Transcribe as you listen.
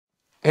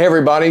Hey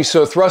everybody,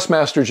 so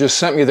Thrustmaster just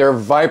sent me their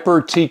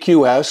Viper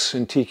TQS,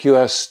 and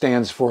TQS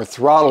stands for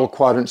Throttle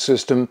Quadrant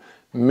System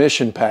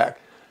Mission Pack.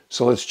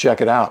 So let's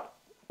check it out.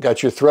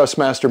 Got your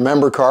Thrustmaster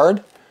member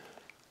card,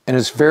 and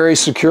it's very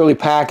securely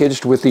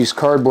packaged with these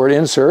cardboard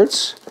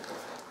inserts.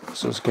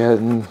 So let's go ahead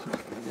and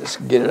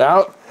just get it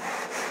out.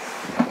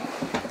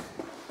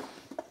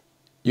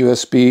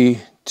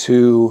 USB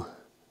to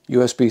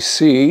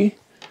USB-C.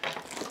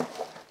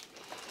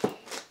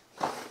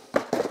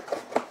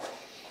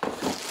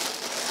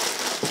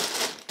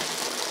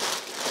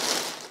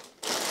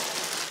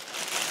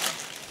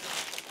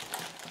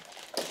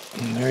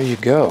 And there you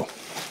go.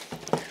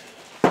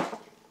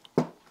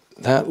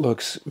 That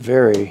looks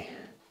very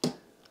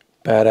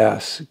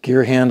badass.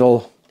 Gear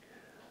handle,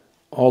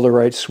 all the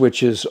right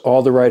switches,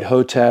 all the right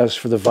HOTAS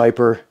for the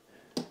Viper.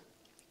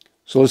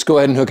 So let's go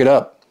ahead and hook it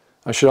up.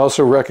 I should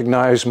also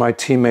recognize my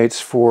teammates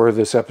for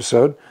this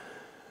episode.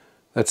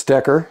 That's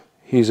Decker,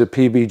 he's a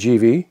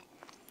PBGV.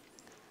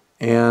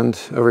 And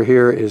over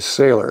here is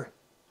Sailor.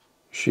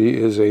 She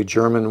is a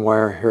German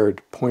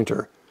wire-haired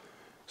pointer.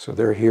 So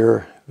they're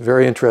here,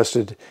 very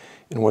interested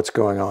in what's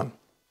going on.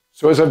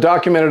 So as I've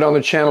documented on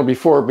the channel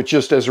before, but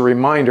just as a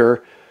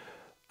reminder,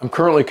 I'm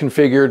currently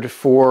configured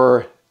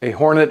for a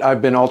Hornet.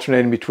 I've been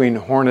alternating between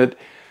Hornet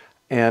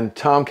and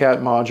Tomcat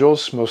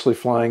modules, mostly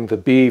flying the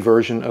B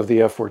version of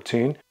the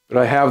F-14. But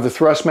I have the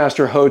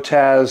Thrustmaster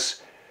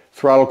HOTAS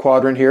throttle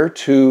quadrant here,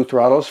 2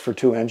 throttles for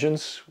 2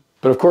 engines.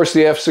 But of course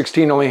the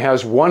F-16 only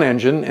has 1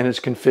 engine and it's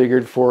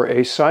configured for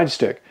a side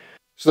stick.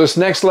 So this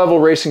next level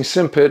racing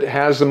SimPit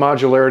has the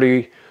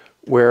modularity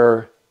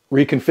where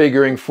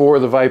reconfiguring for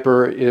the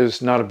Viper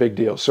is not a big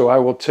deal. So I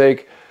will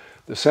take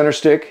the center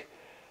stick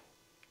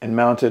and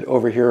mount it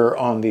over here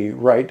on the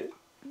right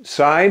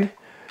side.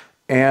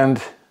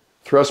 And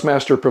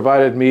Thrustmaster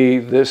provided me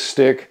this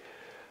stick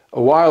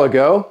a while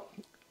ago.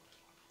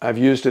 I've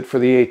used it for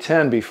the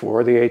A10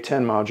 before, the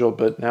A10 module,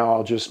 but now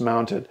I'll just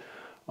mount it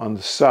on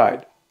the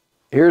side.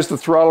 Here's the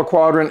throttle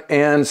quadrant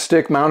and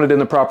stick mounted in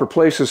the proper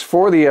places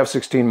for the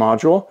F-16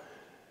 module.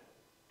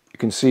 You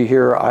can see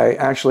here I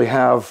actually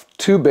have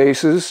 2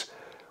 bases,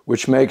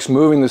 which makes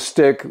moving the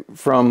stick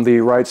from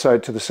the right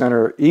side to the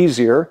center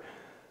easier.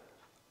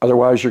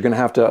 Otherwise you're going to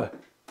have to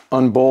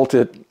unbolt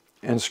it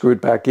and screw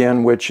it back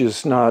in, which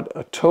is not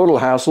a total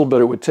hassle,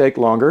 but it would take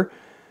longer.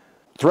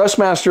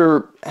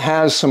 Thrustmaster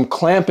has some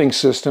clamping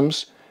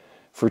systems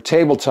for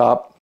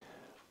tabletop,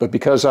 but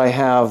because I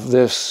have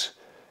this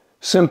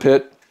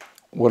SimPit,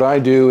 what I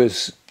do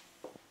is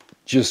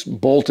just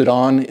bolt it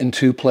on in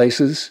 2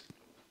 places,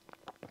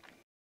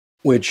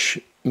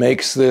 which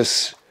makes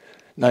this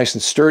nice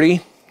and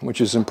sturdy,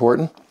 which is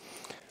important.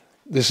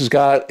 This has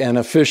got an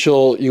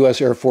official U.S.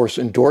 Air Force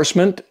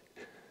endorsement,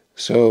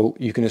 so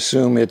you can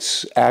assume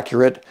it's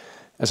accurate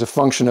as a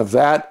function of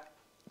that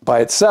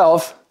by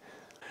itself.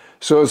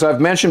 So as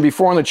I've mentioned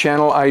before on the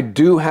channel, I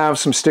do have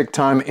some stick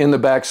time in the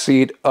back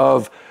seat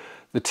of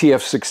the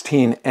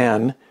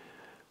TF-16N,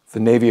 the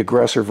Navy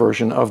aggressor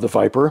version of the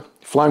Viper,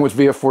 flying with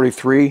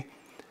VF-43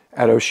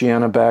 at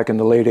Oceana back in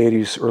the late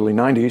 80s, early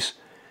 90s.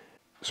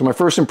 So my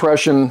first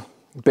impression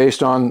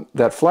based on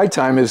that flight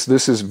time is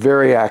this is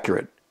very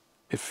accurate.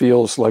 It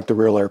feels like the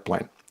real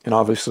airplane. And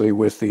obviously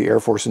with the Air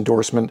Force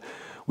endorsement,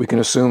 we can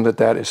assume that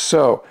that is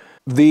so.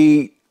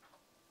 The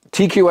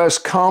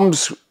TQS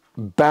comes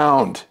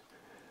bound,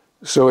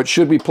 so it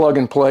should be plug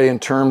and play in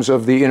terms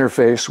of the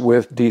interface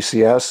with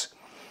DCS.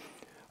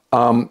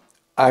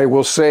 I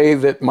will say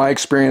that my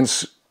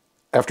experience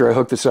after I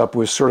hooked this up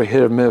was sort of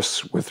hit or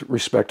miss with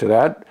respect to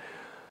that.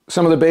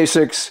 Some of the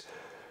basics: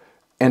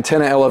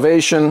 antenna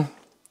elevation,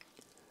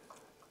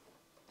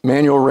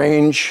 manual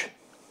range,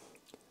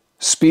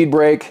 speed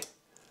brake.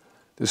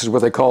 This is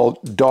what they call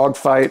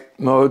dogfight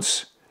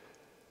modes.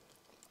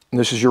 And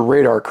this is your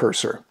radar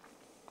cursor.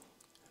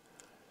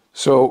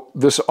 So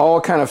this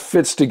all kind of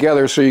fits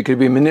together so you could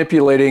be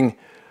manipulating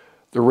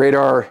the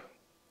radar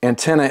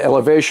antenna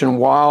elevation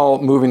while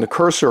moving the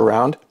cursor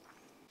around.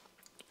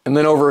 And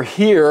then over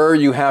here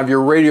you have your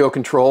radio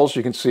controls.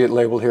 You can see it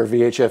labeled here: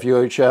 VHF,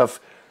 UHF,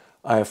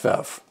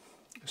 IFF.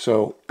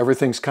 So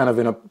everything's kind of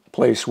in a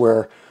place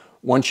where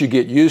once you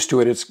get used to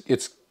it,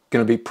 it's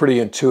going to be pretty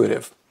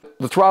intuitive.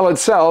 The throttle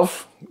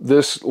itself,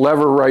 this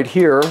lever right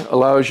here,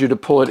 allows you to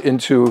pull it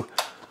into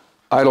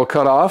idle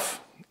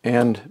cutoff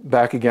and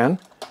back again.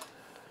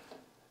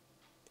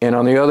 And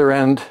on the other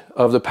end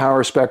of the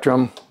power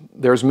spectrum,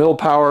 there's middle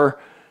power,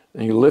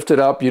 and you lift it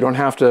up. You don't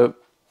have to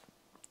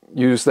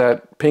use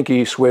that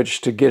pinky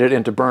switch to get it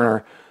into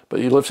burner, but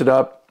you lift it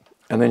up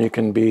and then you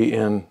can be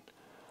in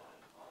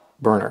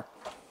burner.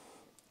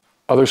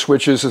 Other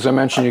switches, as I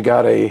mentioned, you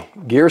got a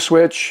gear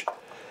switch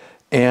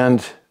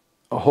and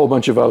a whole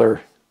bunch of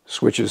other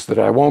switches that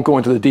I won't go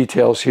into the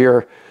details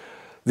here.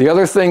 The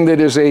other thing that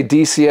is a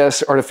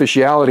DCS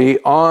artificiality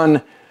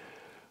on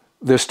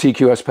this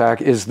TQS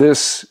pack is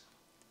this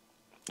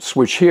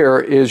switch here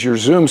is your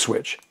zoom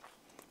switch.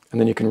 And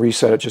then you can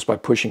reset it just by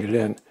pushing it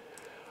in.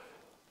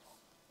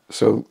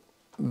 So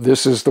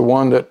this is the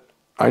one that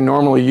I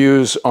normally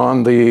use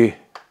on the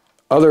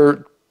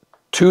other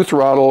 2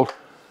 throttle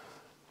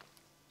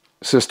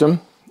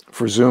system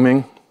for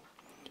zooming,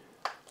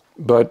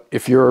 but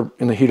if you're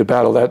in the heat of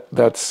battle,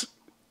 that's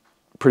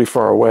pretty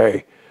far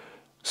away.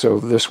 So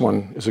this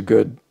one is a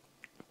good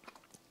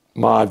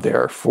mod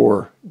there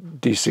for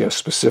DCS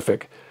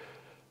specific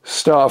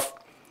stuff.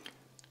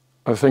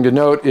 Other thing to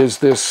note is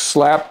this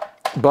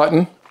slap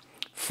button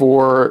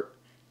for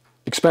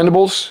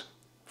expendables,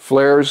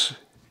 flares,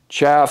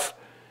 chaff.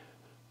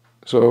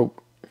 So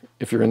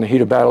if you're in the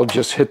heat of battle,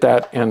 just hit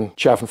that and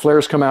chaff and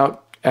flares come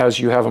out as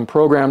you have them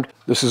programmed.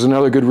 This is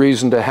another good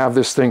reason to have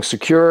this thing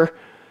secure,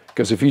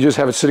 because if you just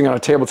have it sitting on a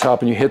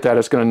tabletop and you hit that,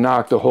 it's going to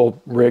knock the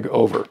whole rig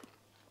over.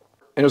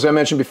 And as I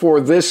mentioned before,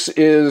 this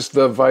is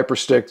the Viper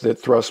stick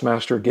that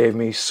Thrustmaster gave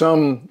me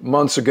some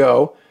months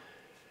ago,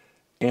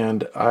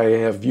 and I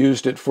have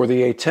used it for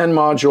the A10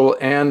 module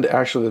and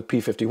actually the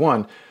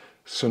P51.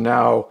 So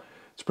now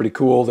it's pretty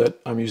cool that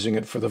I'm using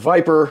it for the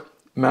Viper,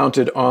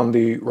 mounted on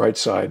the right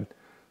side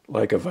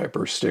like a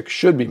Viper stick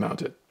should be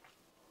mounted.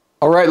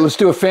 All right, let's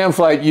do a fan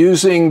flight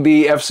using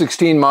the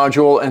F-16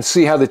 module and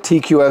see how the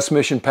TQS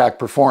mission pack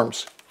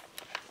performs.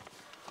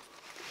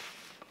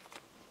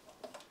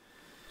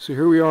 So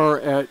here we are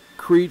at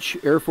Creech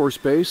Air Force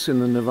Base in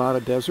the Nevada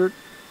desert,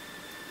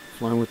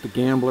 flying with the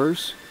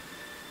Gamblers.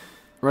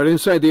 Right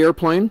inside the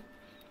airplane,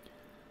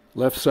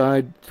 left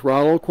side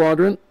throttle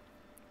quadrant,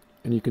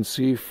 and you can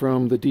see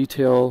from the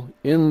detail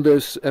in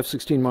this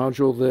F-16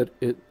 module that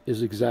it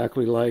is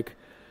exactly like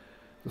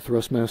the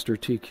Thrustmaster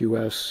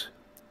TQS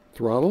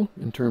throttle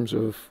in terms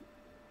of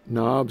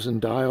knobs and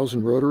dials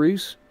and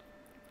rotaries.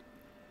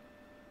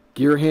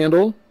 Gear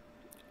handle,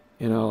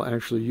 and I'll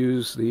actually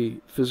use the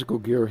physical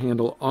gear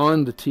handle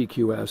on the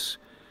TQS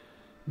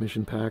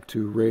mission pack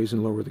to raise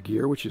and lower the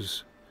gear, which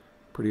is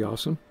pretty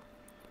awesome.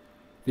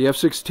 The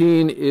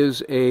F-16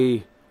 is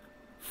a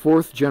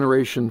 4th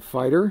generation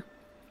fighter,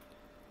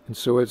 and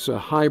so it's a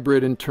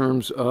hybrid in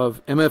terms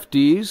of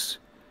MFDs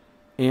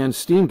and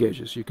steam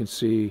gauges. You can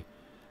see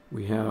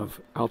we have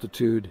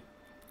altitude,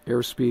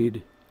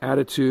 airspeed,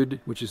 attitude,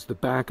 which is the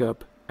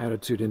backup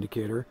attitude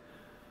indicator,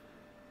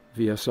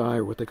 VSI,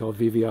 or what they call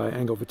VVI,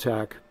 angle of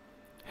attack,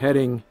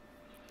 heading,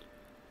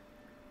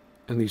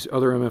 and these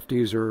other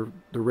MFDs are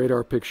the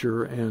radar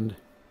picture and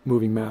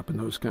moving map and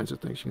those kinds of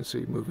things. You can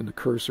see moving the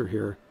cursor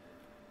here.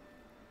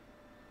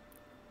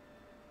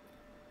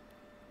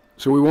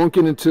 So we won't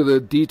get into the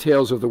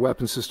details of the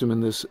weapon system in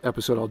this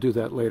episode. I'll do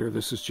that later.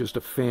 This is just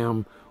a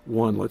FAM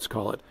 1, let's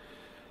call it.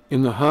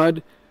 In the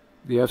HUD,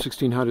 the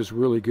F-16 HUD is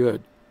really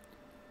good.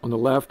 On the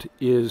left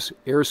is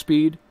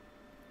airspeed.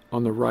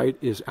 On the right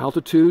is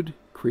altitude,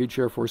 Creech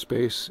Air Force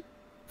Base.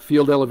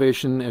 Field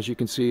elevation, as you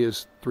can see,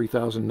 is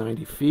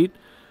 3,090 feet.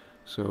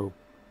 So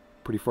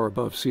pretty far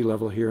above sea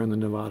level here in the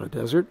Nevada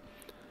desert.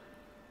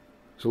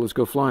 So let's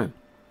go flying.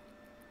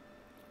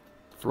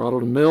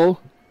 Throttle to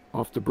mill,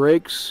 off the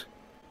brakes.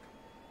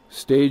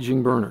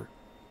 Staging burner,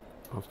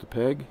 off the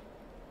peg.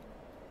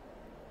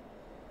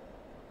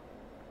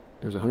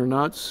 There's 100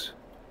 knots,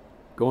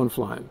 going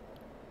flying.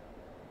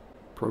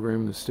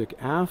 Programming the stick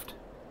aft.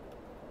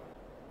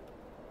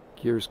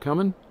 Gears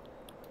coming.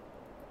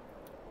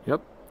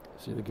 Yep,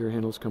 see the gear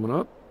handles coming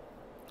up.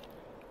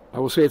 I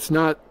will say it's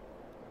not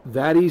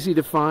that easy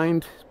to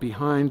find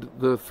behind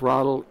the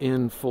throttle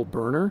in full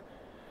burner.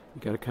 You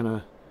got to kind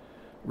of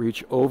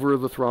reach over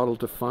the throttle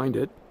to find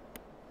it.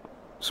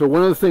 So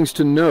one of the things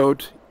to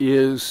note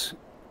is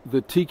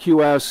the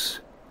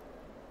TQS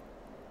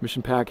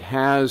mission pack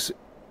has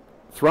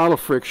throttle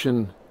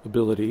friction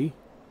ability.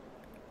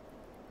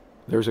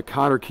 There's a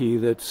cotter key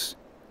that's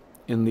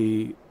in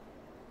the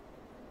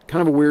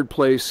kind of a weird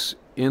place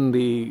in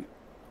the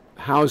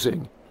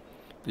housing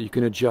that you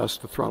can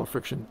adjust the throttle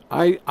friction.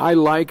 I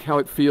like how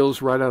it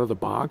feels right out of the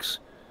box.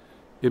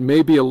 It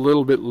may be a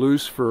little bit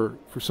loose for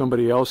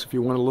somebody else. If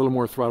you want a little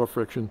more throttle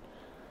friction,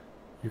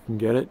 you can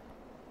get it.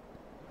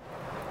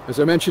 As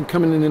I mentioned,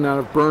 coming in and out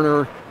of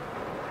burner,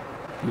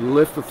 you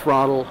lift the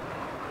throttle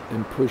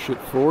and push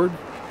it forward.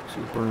 See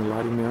the burner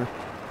lighting there.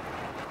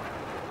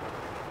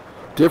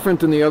 Different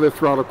than the other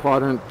throttle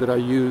quadrant that I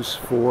use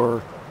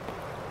for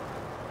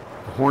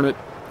the Hornet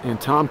and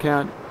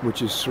Tomcat,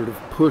 which is sort of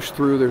push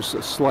through. There's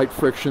a slight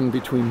friction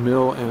between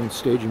mill and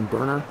staging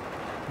burner.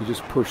 You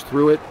just push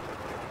through it.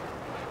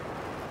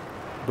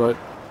 But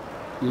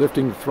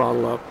lifting the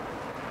throttle up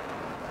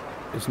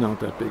is not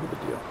that big of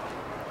a deal.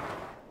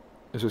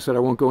 As I said, I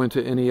won't go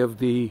into any of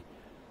the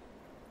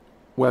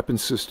weapon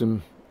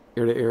system,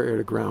 air-to-air,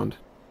 air-to-ground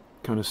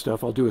kind of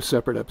stuff. I'll do a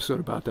separate episode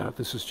about that.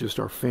 This is just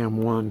our FAM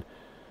 1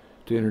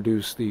 to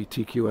introduce the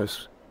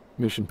TQS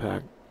mission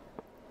pack.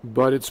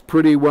 But it's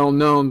pretty well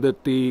known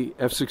that the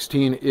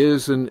F-16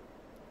 is an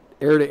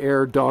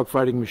air-to-air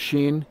dogfighting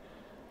machine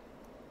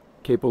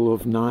capable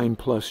of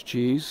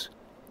 9+ Gs.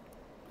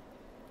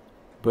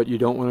 But you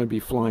don't want to be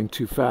flying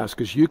too fast,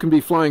 because you can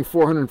be flying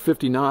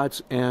 450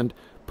 knots and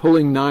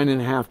pulling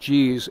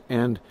 9.5 Gs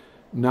and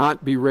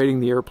not be rating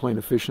the airplane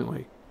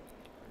efficiently.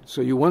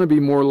 So you want to be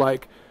more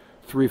like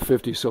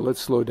 350. So let's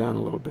slow down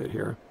a little bit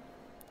here.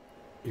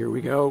 Here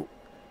we go.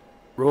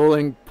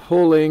 Rolling,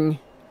 pulling.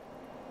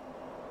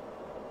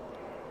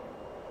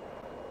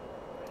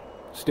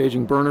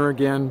 Staging burner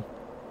again.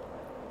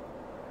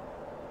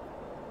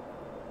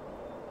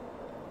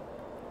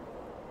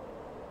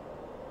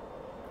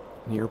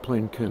 The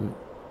airplane can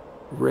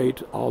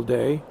rate all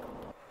day.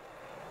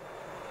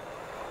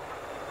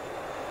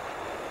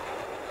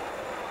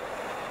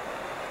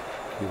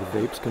 Okay, the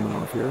vape's coming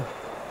off here.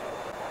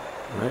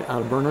 All right,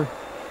 out of burner.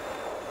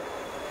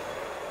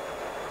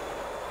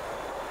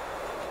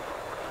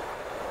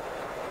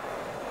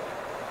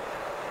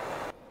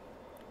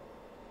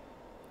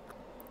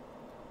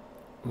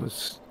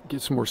 Let's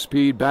get some more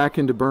speed back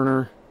into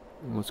burner.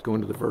 And let's go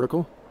into the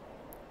vertical.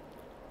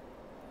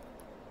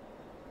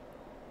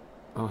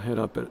 I'll head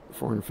up at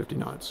 450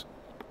 knots.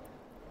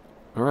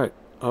 All right,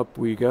 up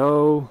we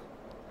go.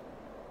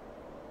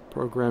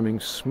 Programming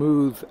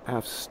smooth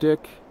aft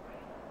stick.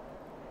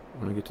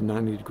 When I get to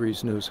 90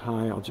 degrees nose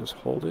high, I'll just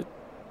hold it.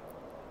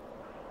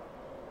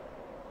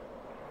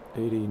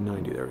 80,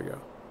 90, there we go.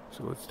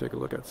 So let's take a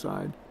look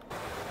outside.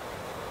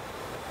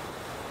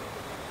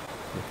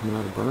 We're coming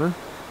out of burner.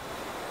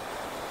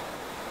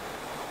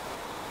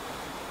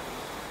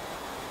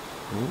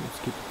 All right, let's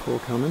keep the pull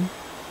coming.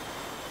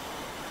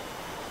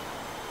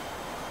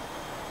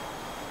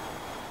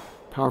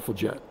 Powerful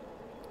jet.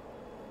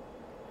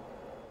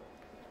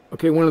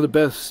 Okay, one of the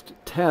best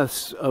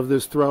tests of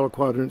this throttle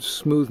quadrant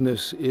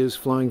smoothness is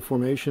flying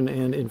formation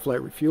and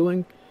in-flight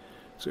refueling.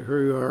 So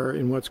here we are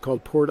in what's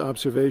called port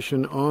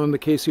observation on the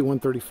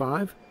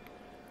KC-135.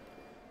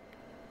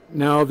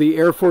 Now, the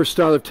Air Force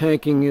style of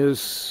tanking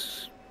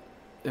is,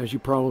 as you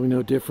probably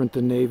know, different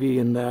than Navy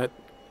in that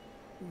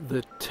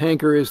the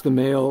tanker is the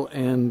male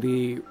and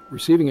the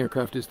receiving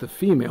aircraft is the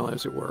female,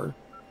 as it were.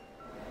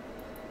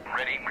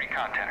 Ready,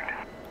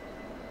 pre-contact.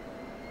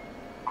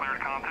 Cleared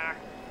contact.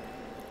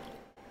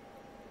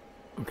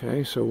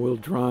 Okay, so we'll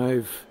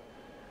drive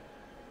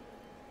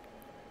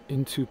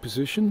into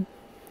position.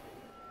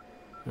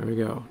 There we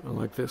go. I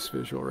like this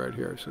visual right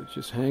here. So it's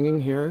just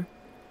hanging here.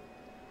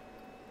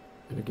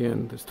 And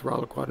again, this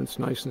throttle quadrant's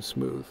nice and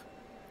smooth.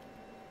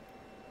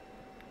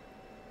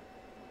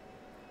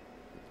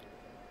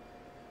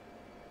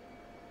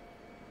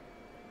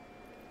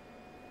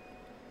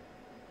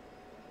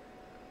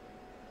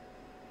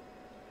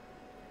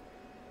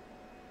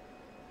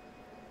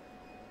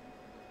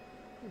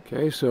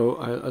 Okay, so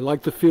I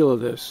like the feel of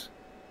this.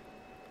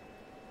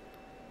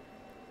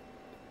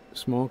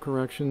 Small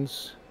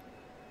corrections,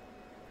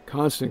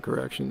 constant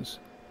corrections,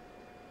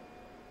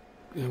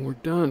 and we're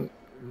done.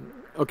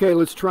 Okay,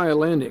 let's try a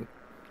landing.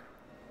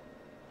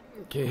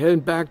 Okay,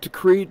 heading back to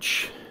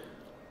Creech.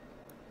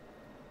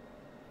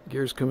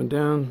 Gears coming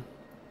down.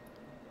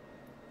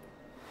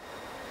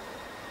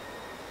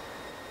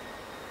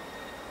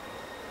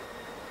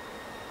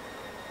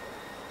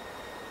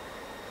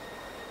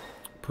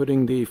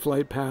 Putting the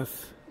flight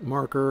path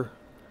marker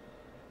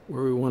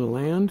where we want to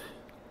land.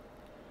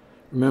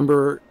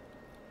 Remember,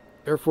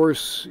 Air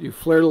Force, you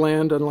flare to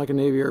land, unlike a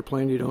Navy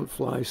airplane, you don't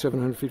fly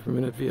 700 feet per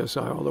minute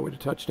VSI all the way to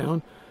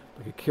touchdown,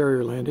 like a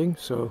carrier landing,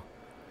 so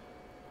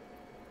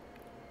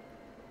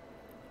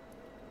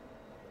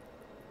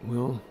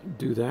we'll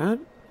do that.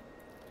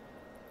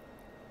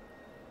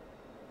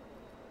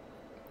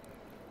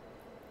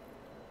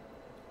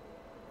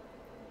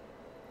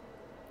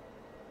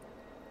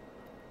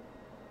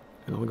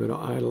 And I'll go to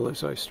idle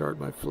as I start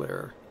my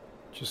flare,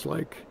 just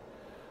like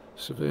a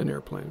civilian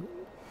airplane.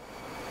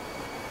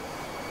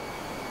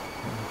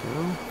 There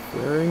we go,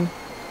 flaring.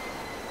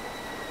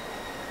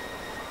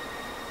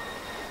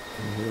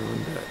 And we're on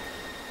deck.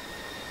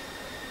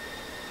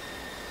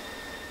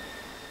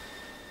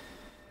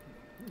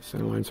 The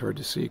center line's hard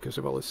to see because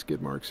of all the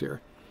skid marks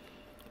here.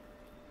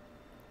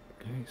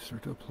 Okay,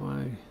 start to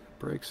apply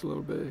brakes a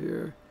little bit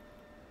here.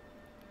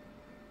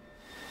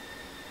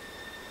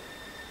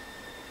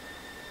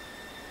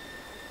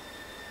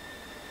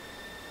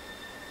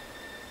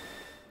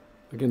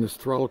 Again, this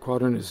throttle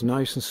quadrant is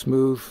nice and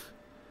smooth.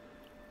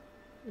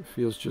 It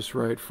feels just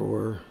right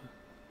for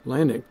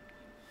landing.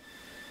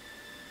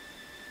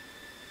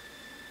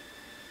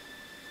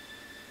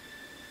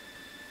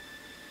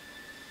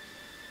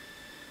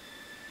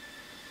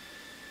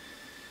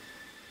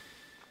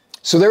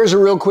 So there's a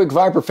real quick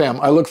Viper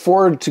fam. I look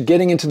forward to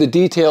getting into the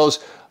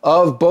details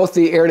of both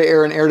the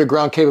air-to-air and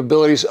air-to-ground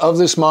capabilities of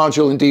this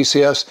module in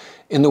DCS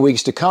in the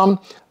weeks to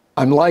come.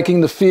 I'm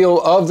liking the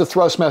feel of the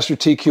Thrustmaster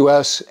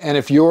TQS, and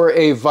if you're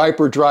a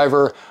Viper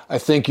driver, I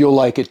think you'll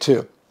like it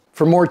too.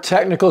 For more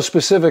technical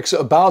specifics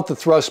about the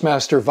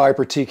Thrustmaster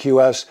Viper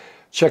TQS,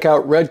 check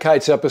out Red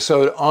Kite's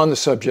episode on the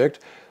subject.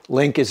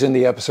 Link is in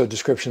the episode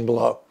description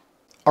below.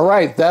 All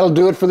right, that'll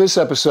do it for this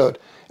episode,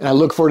 and I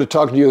look forward to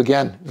talking to you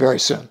again very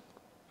soon.